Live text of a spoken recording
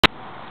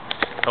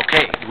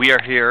Okay, we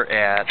are here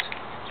at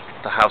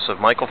the house of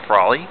Michael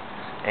Frawley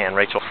and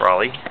Rachel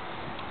Frawley,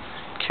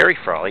 Carrie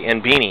Frawley,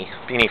 and Beanie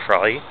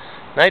Frawley,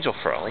 Nigel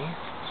Frawley,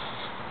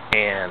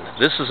 and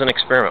this is an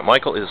experiment.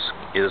 Michael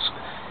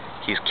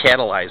he's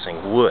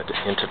catalyzing wood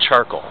into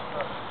charcoal,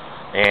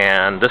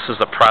 and this is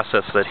a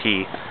process that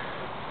he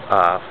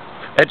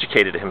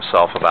educated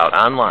himself about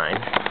online,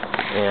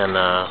 and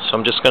so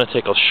I'm just going to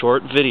take a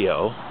short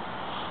video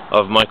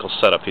of Michael's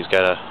setup. He's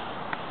got a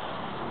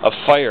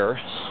fire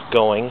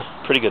going,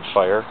 pretty good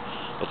fire.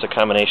 It's a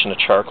combination of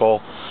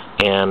charcoal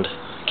and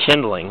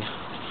kindling,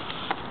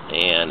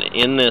 and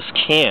in this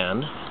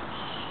can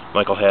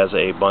Michael has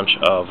a bunch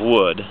of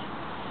wood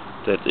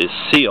that is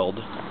sealed.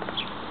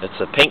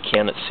 It's a paint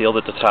can that's sealed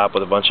at the top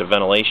with a bunch of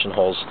ventilation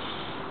holes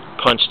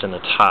punched in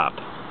the top.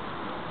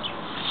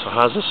 So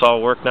how does this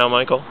all work now,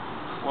 Michael?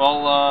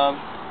 Well,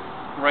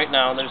 right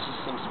now there's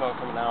just some smoke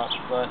coming out,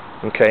 but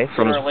okay,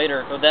 sooner or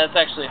later, that's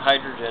actually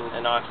hydrogen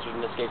and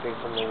oxygen escaping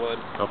from the wood.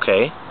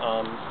 Okay.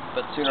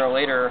 But sooner or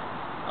later,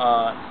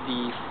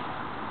 the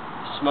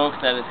smoke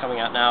that is coming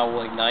out now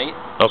will ignite.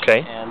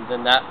 Okay. And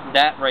then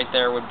that right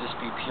there would just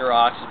be pure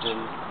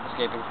oxygen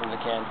escaping from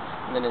the can.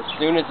 And then as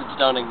soon as it's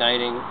done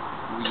igniting,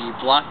 we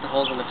block the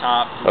holes in the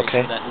top to make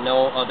sure that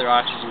no other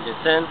oxygen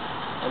gets in.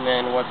 And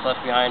then what's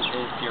left behind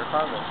is pure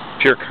carbon.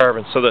 Pure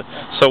carbon.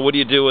 So what do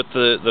you do with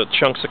the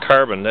chunks of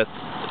carbon at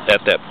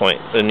that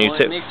point? Well,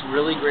 it makes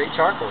really great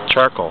charcoal.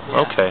 Charcoal.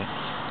 Yeah. Okay.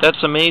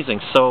 That's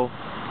amazing. So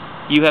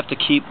you have to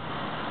keep,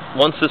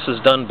 once this is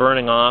done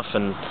burning off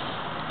and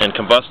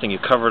combusting, you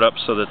cover it up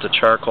so that the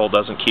charcoal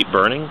doesn't keep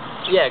burning?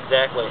 Yeah,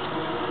 exactly.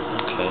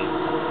 Okay.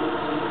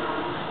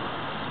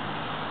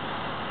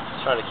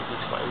 Just trying to keep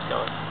these flames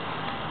going.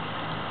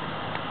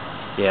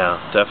 Yeah,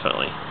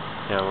 definitely.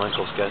 Yeah,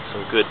 Michael's got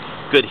some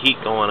good heat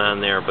going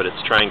on there, but it's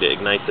trying to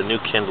ignite the new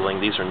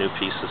kindling. These are new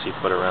pieces he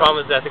put around. The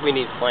problem is I think we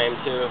need flame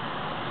too.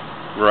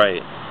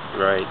 Right,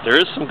 right. There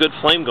is some good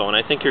flame going.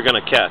 I think you're going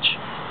to catch.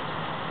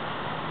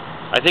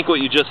 I think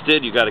what you just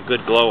did, you got a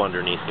good glow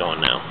underneath going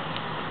now.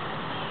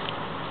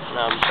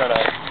 No, I'm trying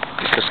to...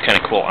 It's just kind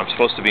of cool. I'm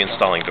supposed to be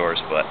installing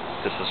doors, but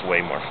this is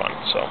way more fun.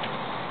 So,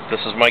 this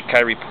is Mike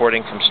Kai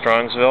reporting from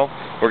Strongsville.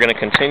 We're going to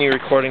continue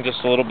recording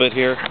just a little bit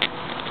here,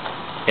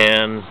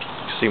 and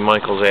see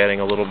Michael's adding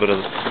a little bit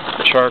of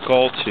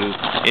charcoal to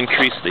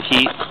increase the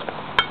heat.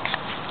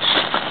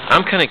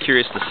 I'm kind of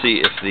curious to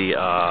see if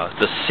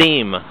the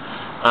seam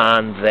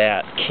on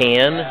that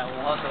can,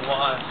 we'll have to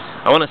watch.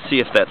 I want to see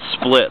if that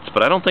splits,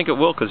 but I don't think it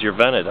will because you're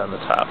vented on the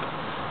top.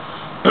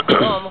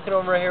 No, I'm looking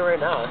over right here right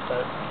now.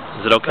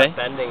 Is it okay? It's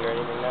not bending or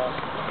anything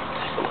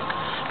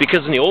now.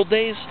 Because in the old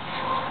days,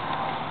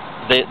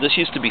 this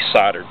used to be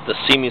soldered. The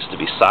seam used to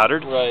be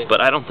soldered, right. But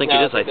I don't think it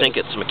is. I think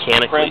it's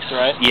mechanically crimped,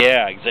 right?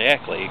 Yeah,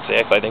 exactly.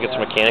 I think it's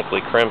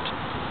mechanically crimped.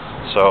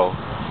 So,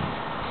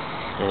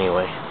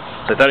 anyway,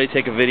 so I thought I'd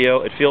take a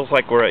video. It feels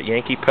like we're at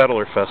Yankee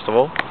Peddler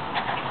Festival,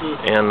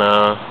 and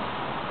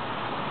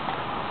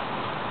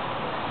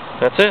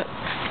that's it.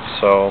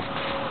 So,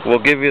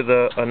 we'll give you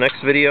the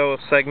next video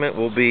segment.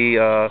 Will be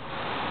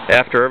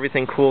after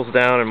everything cools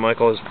down and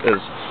Michael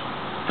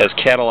has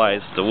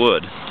catalyzed the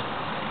wood,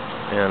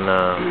 and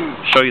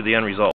show you the end result.